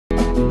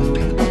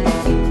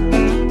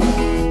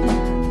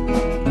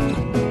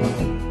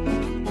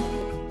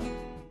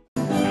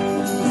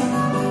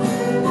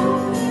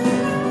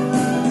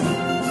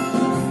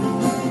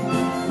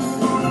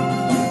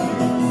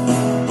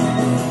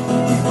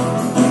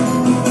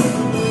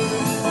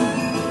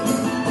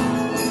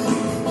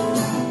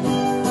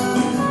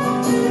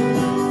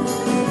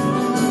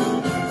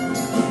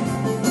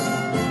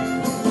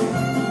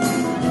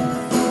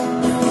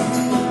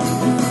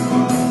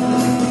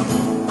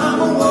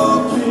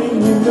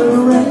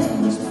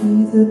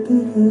the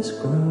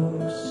biggest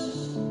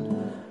grouse,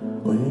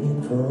 waiting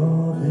for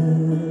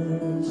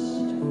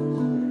August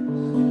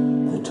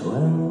the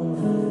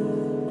 12th.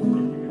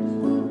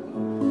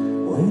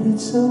 Waited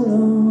so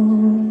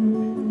long,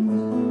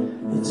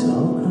 it's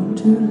all come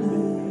too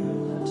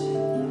late.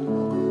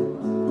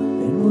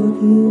 Been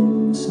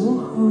working so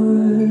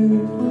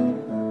hard,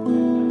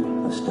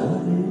 I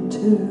started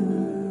to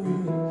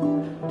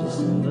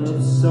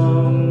love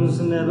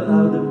songs are never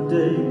out of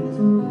date.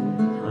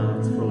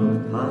 Hearts full of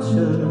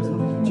passion,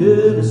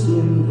 jealousy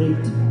and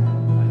hate.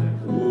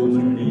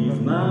 Woman needs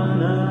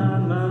man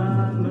and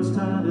man must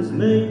have his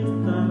mate,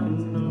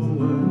 and no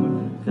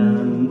one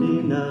can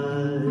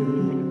deny.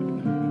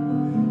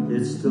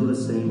 It's still the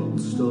same old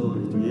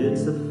story,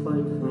 it's a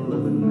fight for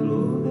love and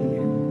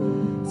glory.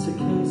 It's a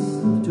case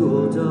of do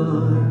or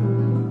die.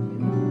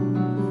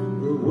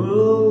 The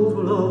world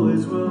will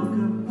always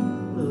welcome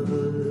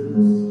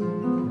lovers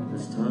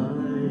as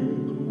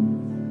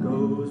time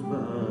goes by.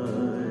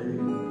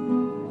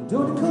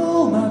 Don't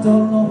call my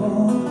dog no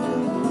more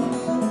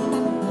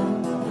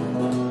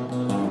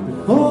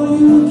before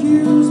you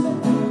accuse me.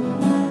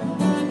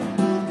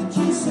 Look at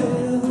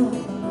yourself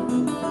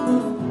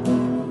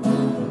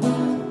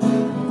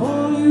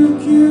before you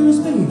accuse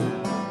me.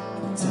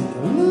 Take a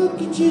look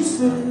at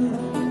yourself.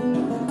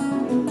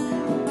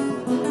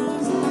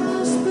 'Cause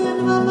I spend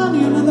my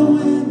money on other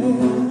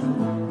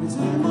women. It's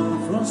in my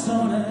front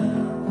stone now.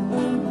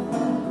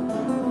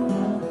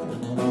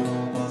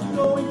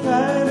 Going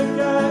kind of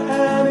guy,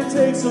 and it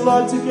takes a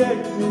lot to get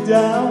me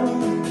down.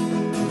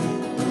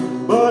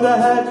 But I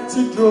had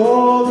to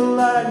draw the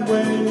line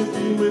when you've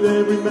been with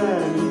every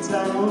man in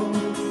town.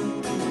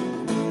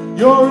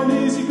 You're an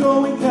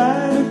easygoing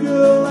kind of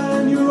girl,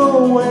 and you're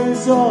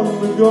always on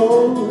the go.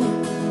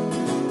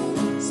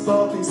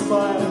 Sparkling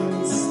smile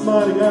and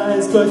smiling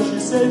eyes, but you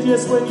said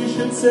yes when you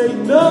should say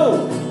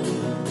no.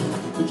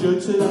 The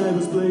judge said I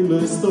was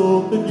blameless,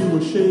 thought that you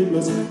were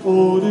shameless,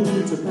 ordered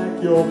you to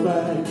pack your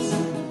bags.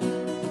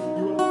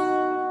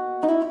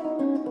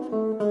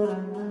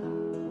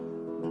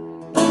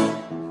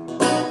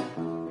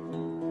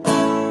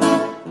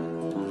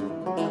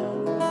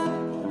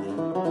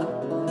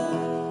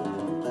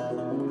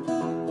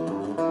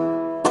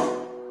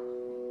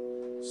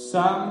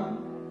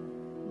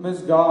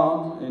 Summer's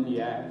gone, and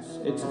yes,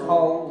 it's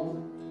cold.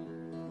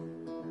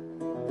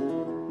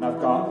 And I've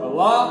got a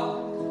lot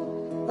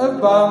of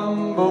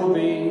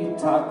bumblebee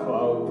top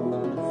clothes.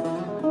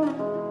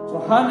 So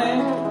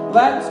honey,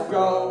 let's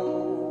go.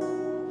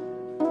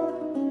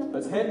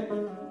 Let's hit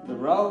the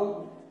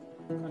road,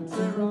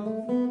 country road.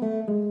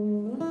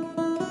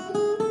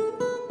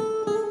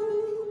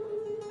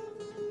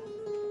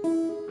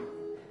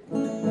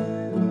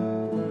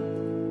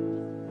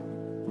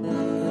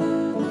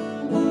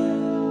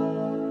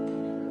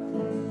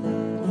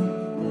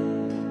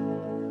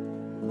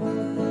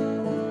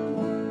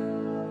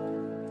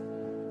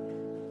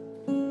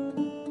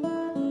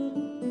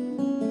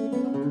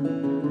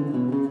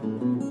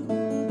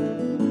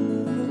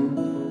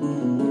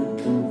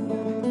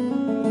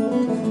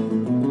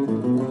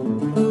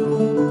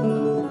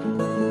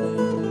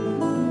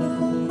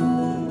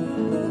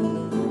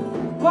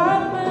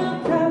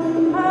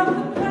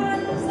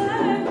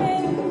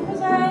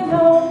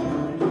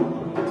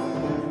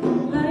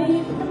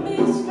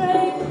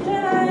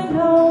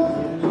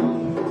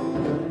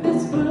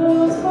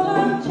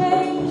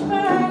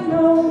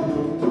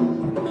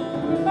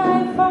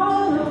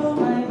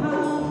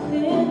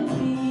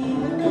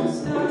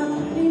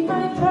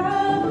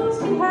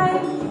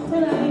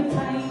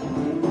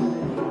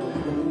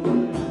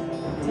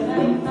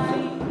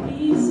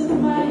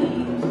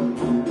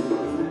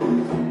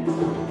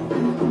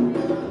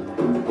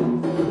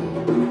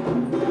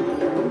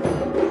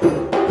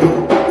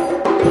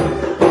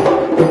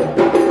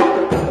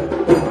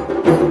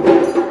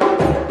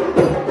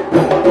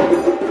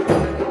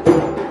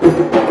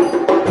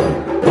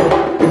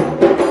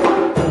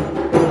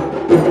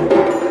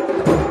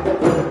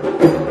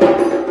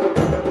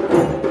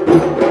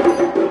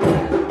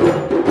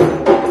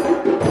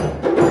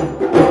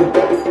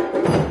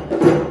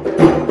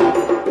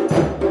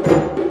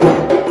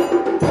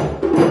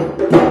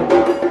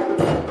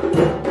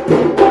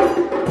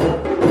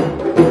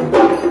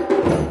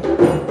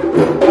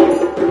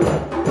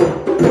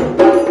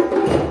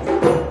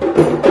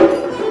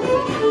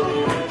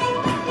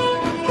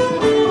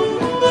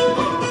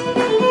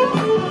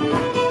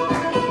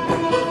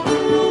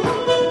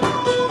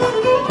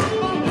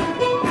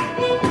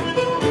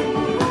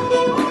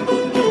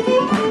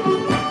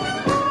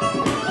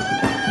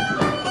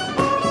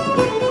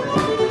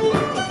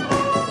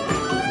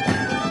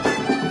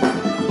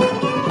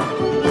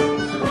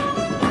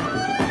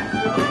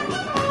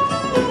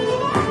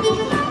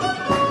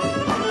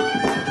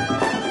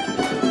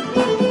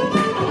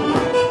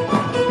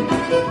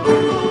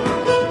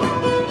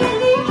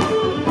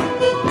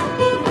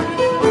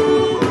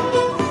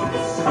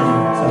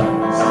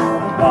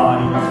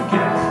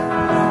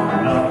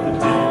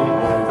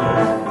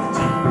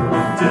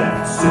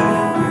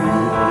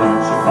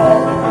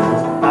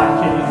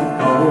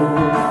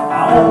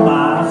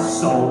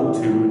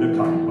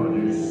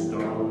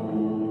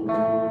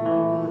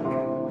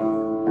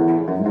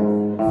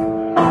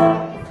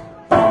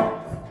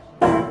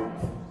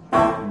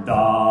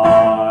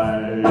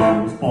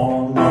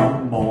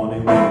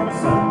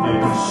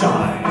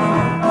 shine.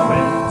 I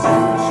went to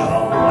the show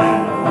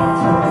and I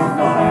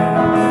bought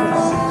a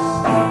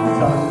 16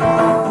 ton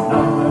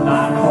number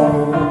 9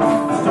 hole.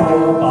 The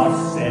store boss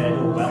said,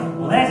 well,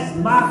 bless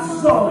my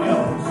soul,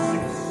 you're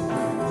 16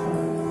 ton.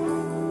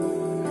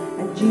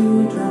 And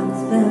dewdrops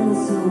fell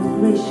so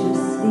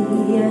graciously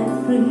and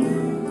free.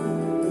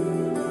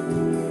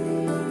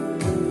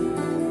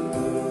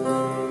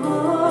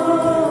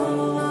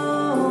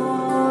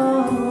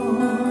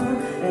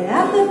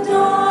 At the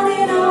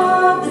dawning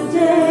of the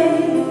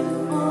day,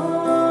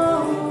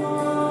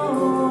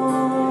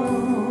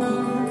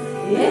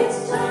 it's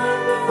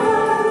time for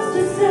us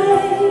to say,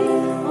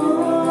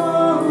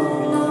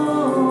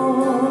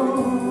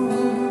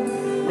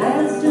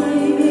 let's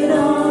take it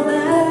all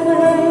that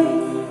way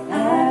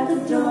at the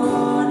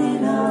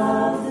dawning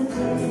of the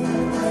day.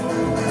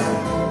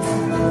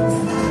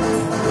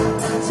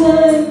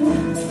 Time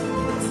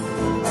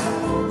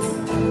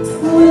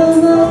will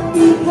not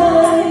be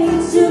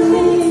kind to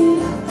me.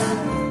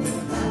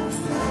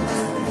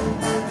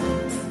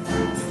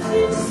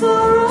 Its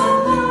sorrow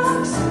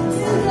marks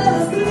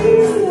indelibly.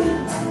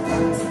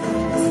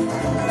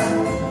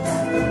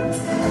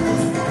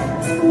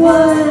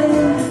 Why